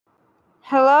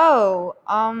Hello,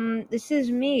 this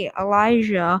is me,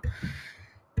 Elijah,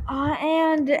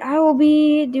 and I will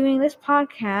be doing this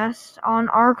podcast on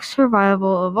Ark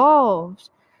Survival Evolved.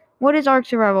 What is Ark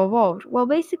Survival Evolved? Well,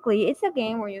 basically, it's a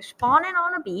game where you spawn in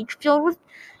on a beach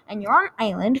and you're on an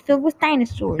island filled with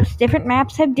dinosaurs. Different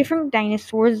maps have different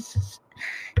dinosaurs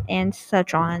and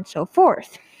such on and so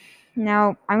forth.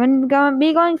 Now, I'm going to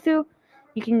be going through.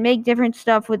 You can make different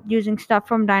stuff with using stuff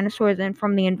from dinosaurs and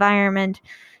from the environment.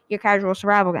 Your casual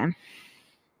survival game.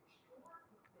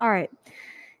 Alright,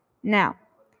 now,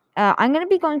 I'm going to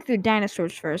be going through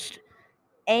dinosaurs first.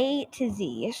 A to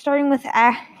Z, starting with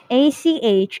Achatina.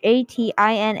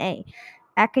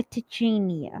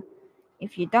 Acatechania.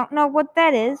 If you don't know what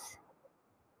that is,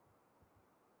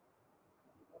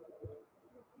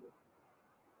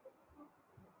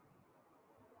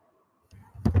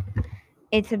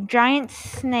 it's a giant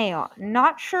snail.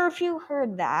 Not sure if you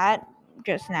heard that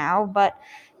just now, but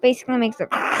basically makes a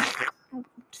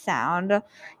sound.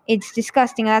 It's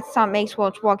disgusting. That's the sound it makes while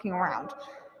it's walking around.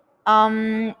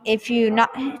 If you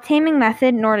not taming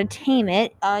method, in order to tame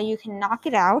it, you can knock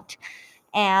it out,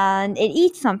 and it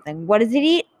eats something. What does it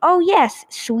eat? Oh yes,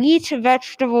 sweet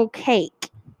vegetable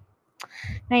cake.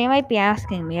 Now you might be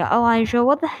asking me, Elijah,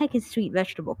 what the heck is sweet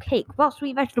vegetable cake? Well,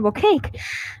 sweet vegetable cake,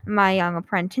 my young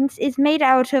apprentice, is made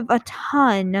out of a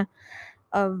ton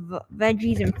of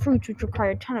veggies and fruits which require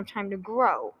a ton of time to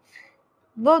grow.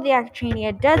 Though the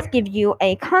Acatania does give you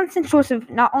a constant source of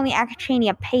not only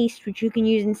Acatania paste, which you can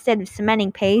use instead of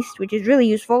cementing paste, which is really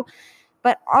useful,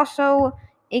 but also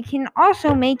it can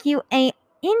also make you a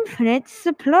infinite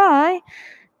supply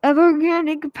of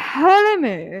organic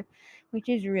polymer, which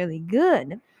is really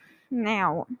good.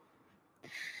 Now,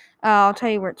 I'll tell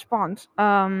you where it spawns.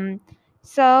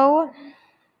 So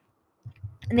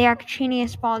the Acatania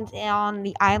spawns on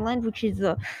the island, which is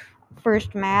the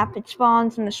first map. It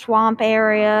spawns in the swamp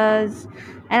areas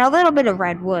and a little bit of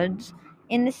redwoods.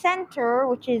 In the center,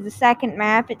 which is the second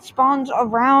map, it spawns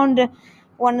around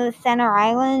one of the center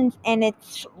islands, and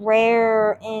it's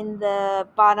rare in the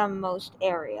bottommost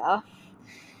area.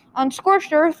 On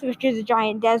Scorched Earth, which is a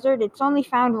giant desert, it's only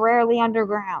found rarely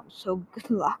underground, so good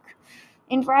luck.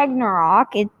 In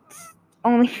Ragnarok, it's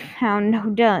only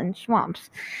found in swamps.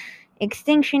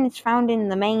 Extinction is found in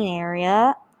the main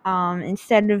area,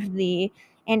 instead of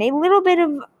and a little bit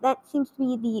of that seems to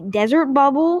be the desert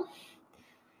bubble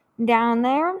down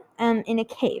there, in a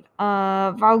cave.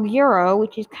 Valguro,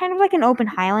 which is kind of like an open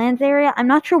highlands area. I'm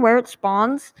not sure where it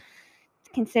spawns,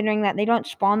 considering that they don't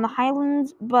spawn the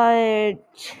highlands, but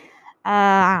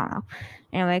I don't know.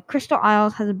 Anyway, Crystal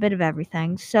Isles has a bit of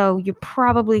everything, so you're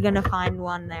probably gonna find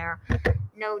one there.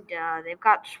 No duh, they've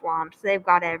got swamps, they've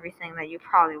got everything that you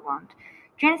probably want.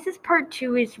 Genesis Part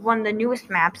 2 is one of the newest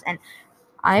maps, and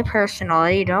I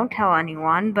personally, don't tell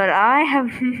anyone, but I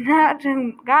have not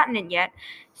gotten it yet,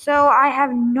 so I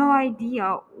have no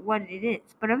idea what it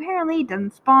is, but apparently it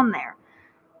doesn't spawn there.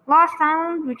 Lost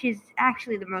Island, which is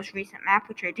actually the most recent map,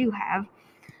 which I do have,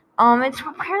 it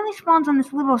apparently spawns on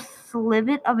this little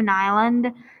slivet of an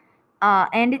island,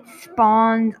 and it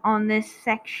spawns on this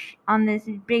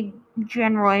big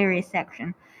general area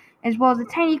section, as well as a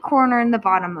tiny corner in the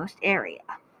bottommost area.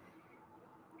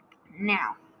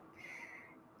 Now,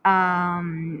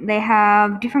 they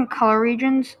have different color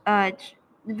regions. It's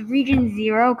the region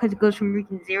 0 because it goes from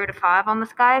region 0 to 5 on the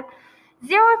sky.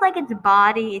 0 is like its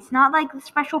body. It's not like the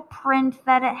special print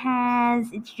that it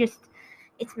has. It's just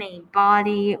its main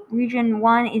body. Region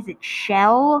 1 is its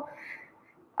shell.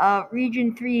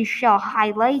 Region 3 is shell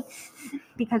highlights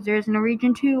because there isn't a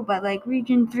region 2, but like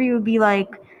region 3 would be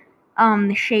like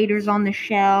the shaders on the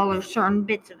shell or certain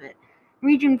bits of it.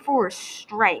 Region 4 is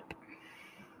stripe.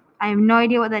 I have no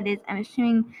idea what that is. I'm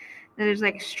assuming that there's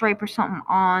like a stripe or something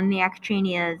on the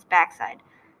Acatania's backside.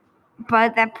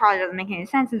 But that probably doesn't make any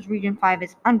sense as Region 5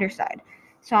 is underside.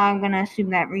 So I'm going to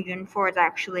assume that Region 4 is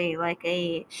actually like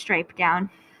a stripe down.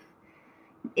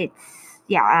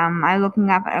 I'm looking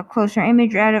up at a closer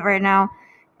image at it right now,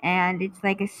 and it's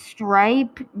like a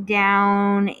stripe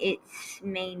down its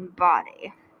main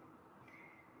body.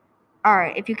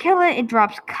 Alright, if you kill it, it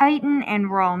drops chitin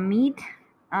and raw meat.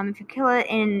 If you kill it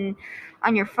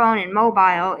on your phone and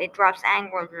mobile, it drops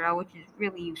angler drill, which is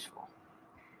really useful.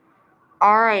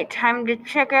 Alright, time to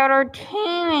check out our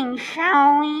taming,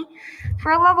 shall we?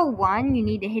 For level 1, you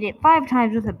need to hit it 5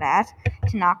 times with a bat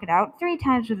to knock it out, 3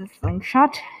 times with a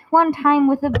slingshot, 1 time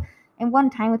with and 1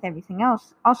 time with everything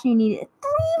else. Also, you need 3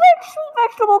 sweet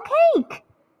vegetable cake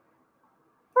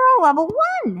for a level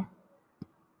 1.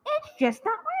 It's just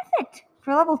not worth it.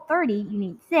 For level 30, you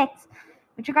need 6,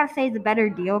 which I gotta say is a better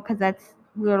deal because that's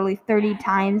literally 30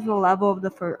 times the level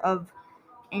of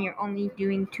and you're only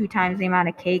doing 2 times the amount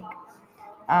of cake.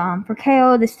 For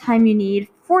KO, this time you need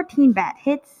 14 bat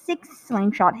hits, 6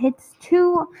 slingshot hits,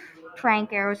 2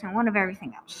 trank arrows, and 1 of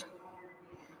everything else.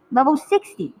 Level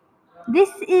 60. This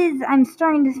is, I'm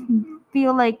starting to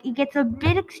feel like it gets a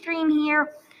bit extreme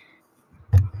here.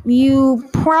 You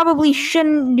probably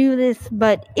shouldn't do this,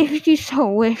 but if you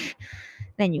so wish,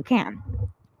 then you can.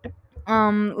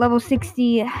 Level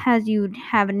 60 has you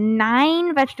have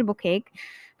 9 vegetable cake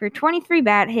for 23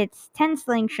 bat hits, 10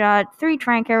 slingshot, 3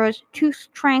 trank arrows, 2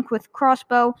 trank with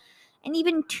crossbow, and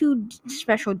even 2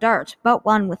 special darts, but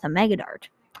 1 with a mega dart.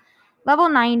 Level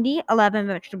 90, 11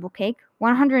 vegetable cake,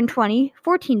 120,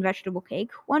 14 vegetable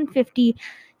cake, 150,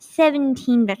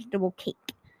 17 vegetable cake.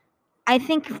 I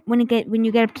think when you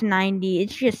get up to 90,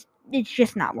 it's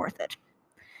just not worth it.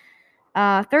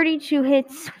 32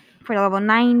 hits for level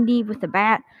 90 with the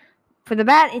bat. For the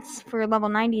bat, it's for level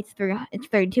 90, it's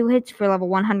 32 hits. For level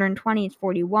 120, it's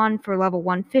 41. For level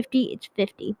 150, it's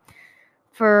 50.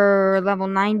 For level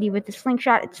 90 with the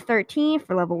slingshot, it's 13.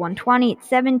 For level 120, it's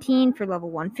 17. For level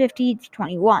 150, it's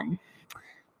 21.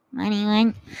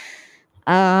 Anyway,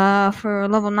 for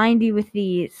level 90 with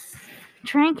the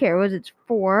trank arrows, it's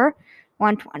 4.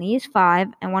 120 is 5,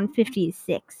 and 150 is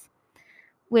 6.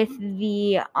 With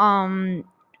the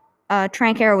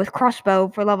trank arrow with crossbow,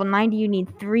 for level 90 you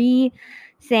need 3.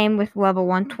 Same with level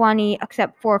 120,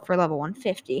 except 4 for level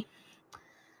 150.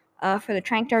 For the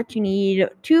trank darts, you need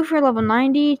 2 for level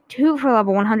 90, 2 for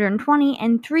level 120,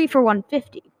 and 3 for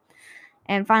 150.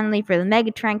 And finally, for the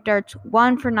mega trank darts,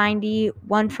 1 for 90,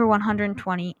 1 for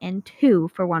 120, and 2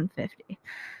 for 150.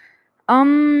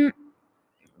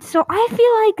 So I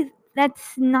feel like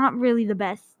that's not really the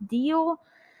best deal.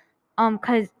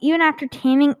 Because even after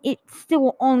taming, it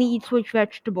still only eats which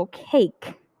vegetable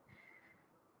cake.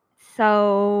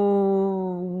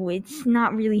 So it's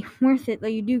not really worth it, though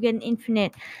you do get an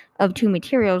infinite of 2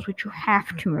 materials, which you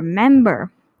have to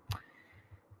remember.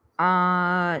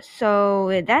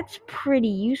 So that's pretty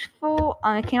useful.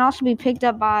 It can also be picked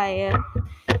up by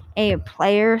a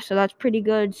player, so that's pretty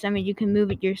good. So I mean, you can move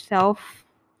it yourself.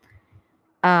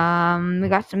 We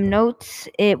got some notes.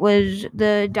 It was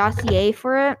the dossier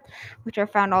for it, which are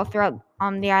found all throughout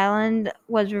the island,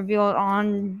 was revealed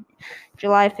on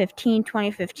July 15,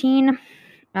 2015.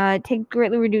 Take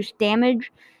greatly reduced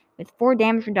damage with 4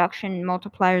 damage reduction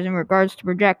multipliers in regards to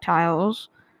projectiles.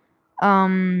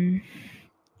 And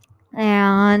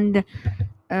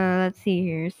let's see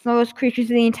here. Slowest creatures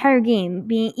in the entire game,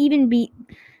 being even beat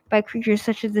by creatures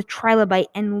such as the trilobite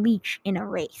and leech in a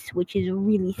race, which is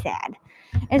really sad.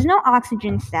 It has no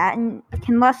oxygen stat and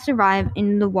can thus survive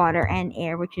in the water and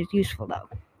air, which is useful though.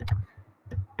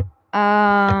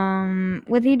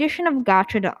 With the addition of the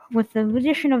gacha,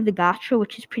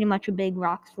 which is pretty much a big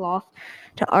rock sloth,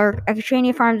 to Ark,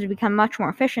 Acachania farms have become much more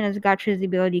efficient, as the gacha has the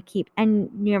ability to keep any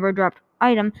never dropped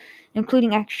item,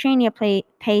 including Acachania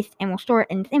paste, and will store it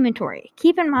in its inventory.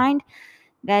 Keep in mind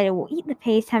that it will eat the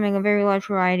paste. Having a very large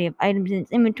variety of items in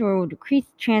its inventory will decrease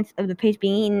the chance of the paste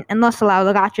being eaten, and thus allow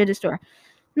the gacha to store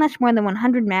much more than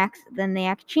 100 max than the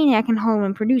Acachania can hold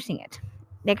when producing it.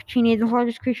 The Acachania is the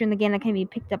largest creature in the game that can be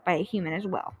picked up by a human as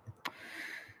well.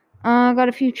 Got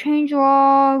a few change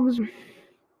logs.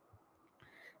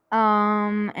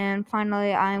 And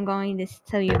finally, I'm going to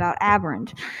tell you about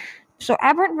Aberrant. So,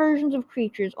 aberrant versions of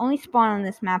creatures only spawn on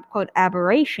this map called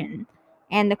Aberration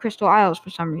and the Crystal Isles for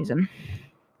some reason.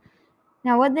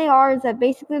 Now, what they are is that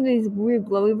basically these weird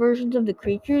glowy versions of the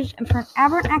creatures, and for an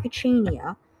aberrant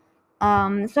Acachania,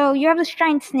 so you have this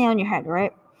giant snail on your head,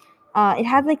 right? It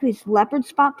has like this leopard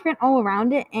spot print all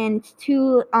around it, and its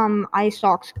 2 eye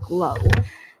stalks glow,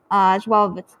 as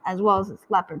well as its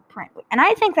leopard print, and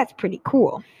I think that's pretty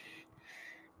cool.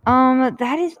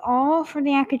 That is all for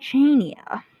the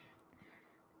Acachania.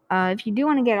 If you do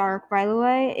want to get Ark, by the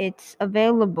way, it's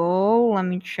available. Let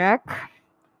me check.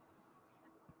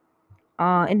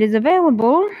 It is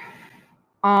available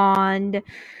on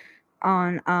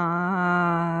come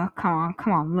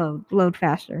on, load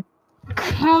faster.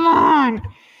 Come on!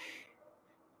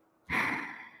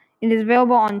 It is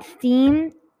available on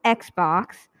Steam,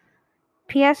 Xbox,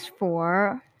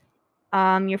 PS4,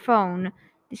 your phone,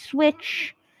 the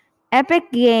Switch,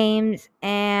 Epic Games,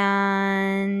 and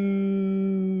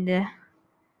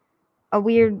a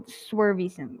weird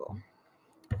swervy symbol.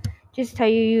 Just tell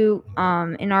you,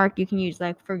 in Ark you can use,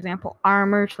 like, for example,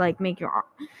 armor to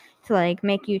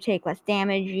make you take less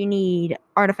damage. You need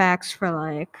artifacts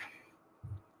for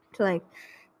to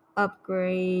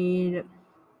upgrade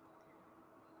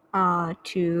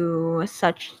to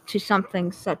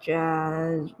something such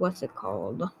as, what's it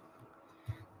called?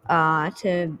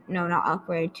 to no, not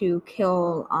upgrade, to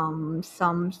kill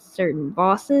some certain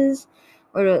bosses,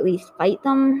 or to at least fight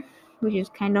them, which is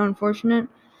kind of unfortunate.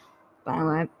 But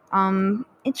anyway,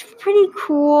 it's pretty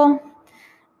cool.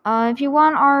 If you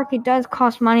want Ark, it does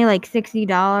cost money, like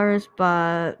 $60,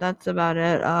 but that's about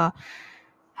it.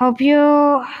 Hope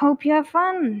you have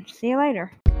fun. See you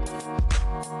later.